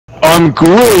I'm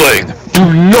grilling.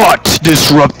 Do not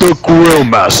disrupt the grill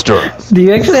master. Do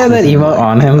you actually have that emote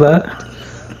on him though?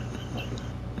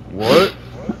 What?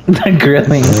 The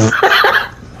grilling.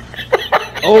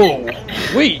 Oh,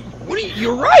 wait. What are you?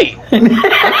 You're right. I don't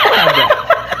have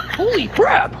that. Holy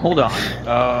crap! Hold on.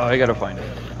 I gotta find it.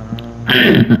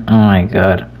 Oh my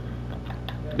god.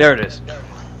 There it is.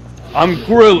 I'm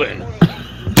grilling.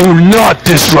 Do not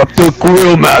disrupt the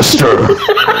grill master.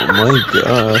 Oh my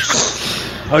gosh.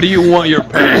 How do you want your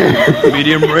pan?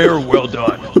 Medium rare or well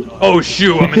done? Oh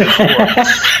shoot, I'm in the store.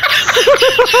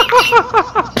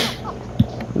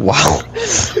 Wow.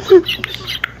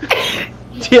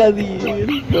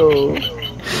 No.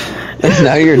 And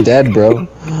now you're dead, bro.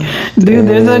 Dude,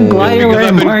 there's a glider Because where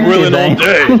I've been Mark grilling all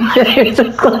day. There's a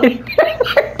glider.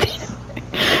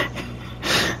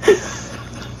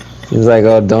 He was like,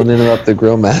 oh, don't interrupt the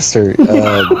grill master.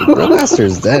 The grill master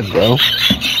is dead, bro.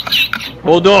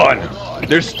 Hold on.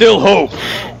 There's still hope.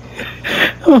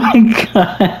 Oh my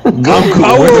god. Goku,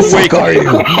 where the fuck are you?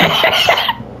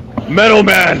 Metal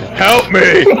Man, help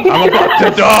me! I'm about to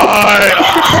die!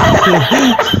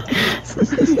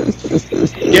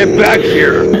 Get back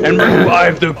here and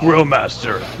revive the grill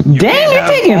master. Dang, you're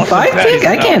taking 5 tick?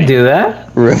 I can't do that.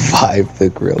 Revive the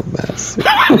grill master.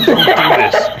 Don't do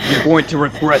this. You're going to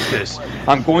regret this.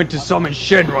 I'm going to summon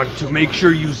Shenron to make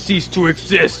sure you cease to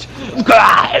exist.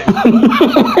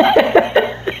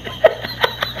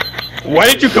 Why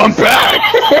did you come back?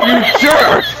 You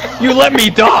jerk! You let me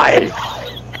die!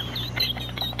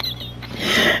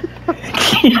 I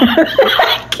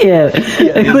can't. I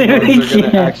literally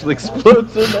can't. Actually explode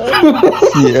so now.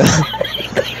 Yeah.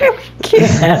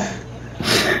 Can't.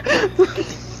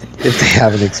 If they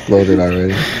haven't exploded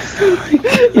already.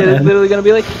 Yeah, it's literally gonna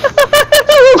be like.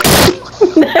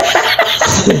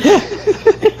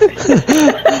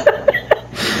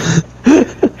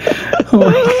 Oh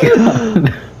my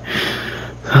god.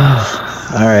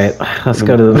 Alright, let's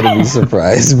go to the Be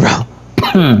surprised, bro.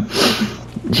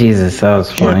 Jesus, that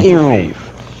was funny. Ew.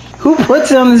 Who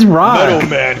puts on this rock? Metal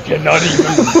Man cannot even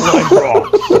climb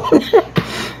rocks.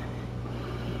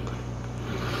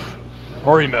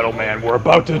 Hurry, Metal Man, we're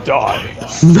about to die.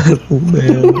 Metal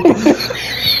Man.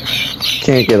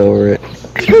 Can't get over it.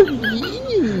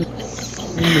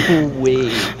 No way.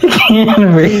 I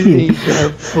can't breathe. Ain't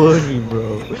that funny,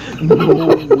 bro.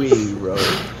 No way, bro.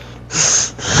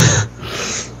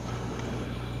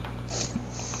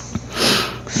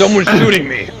 Someone's shooting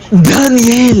me.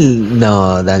 Daniel!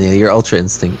 No, Daniel, you're Ultra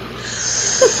Instinct.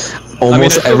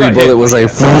 Almost I still every got bullet hit, was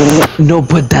but like... No,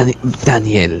 but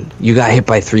Daniel, you got hit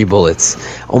by 3 bullets.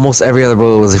 Almost every other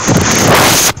bullet was like...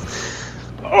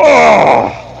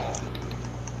 Oh!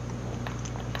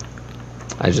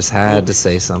 I just had to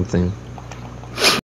say something.